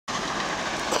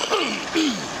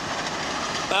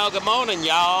Well, good morning,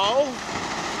 y'all.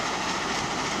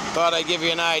 Thought I'd give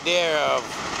you an idea of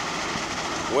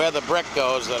where the brick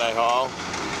goes that I haul.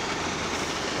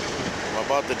 I'm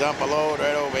about to dump a load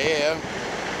right over here,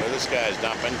 where this guy's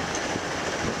dumping.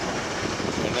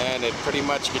 And then it pretty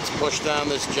much gets pushed down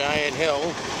this giant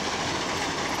hill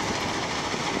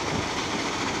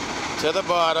to the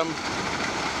bottom,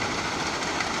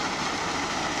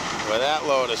 where that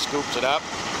loader scoops it up,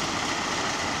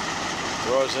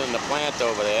 throws it in the plant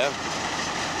over there.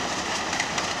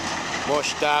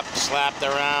 Mushed up, slapped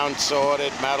around,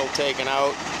 sorted, metal taken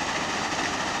out.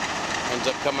 Ends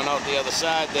up coming out the other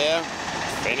side there.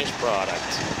 Finished product.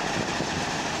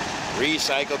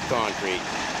 Recycled concrete.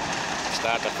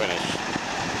 Start to finish.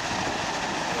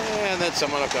 And then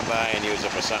someone will come by and use it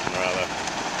for something or other.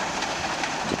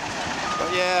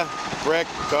 But yeah, brick,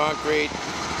 concrete,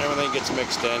 everything gets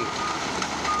mixed in.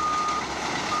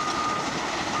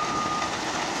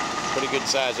 Pretty good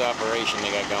size operation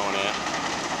they got going there.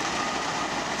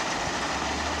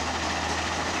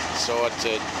 Sorts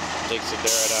it, takes the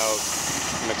dirt out,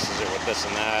 mixes it with this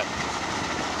and that.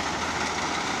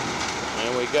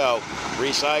 There we go.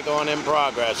 Recycling in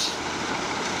progress.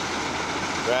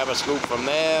 Grab a scoop from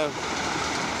there.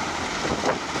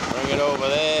 Bring it over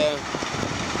there.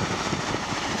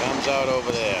 Comes out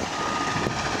over there.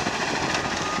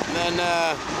 And then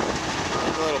a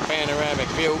little panoramic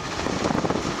view.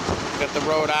 Got the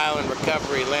Rhode Island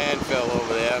Recovery Landfill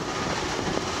over there.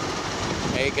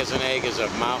 Acres and acres of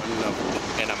mountain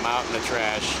and a mountain of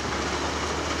trash.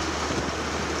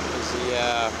 There's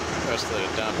the rest of the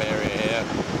dump area here.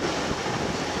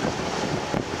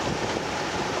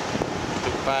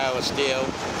 Big pile of steel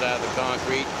comes out of the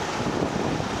concrete.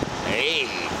 Hey,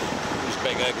 whose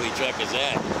big ugly truck is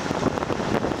that?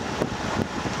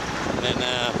 And then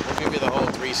we'll give you the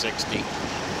whole 360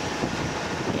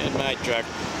 in my truck.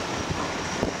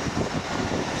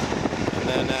 And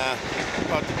then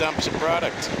about to dump some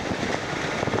product.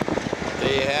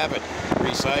 There you have it.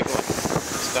 Recycling.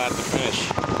 Start to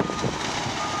finish.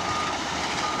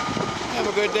 Have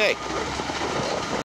a good day.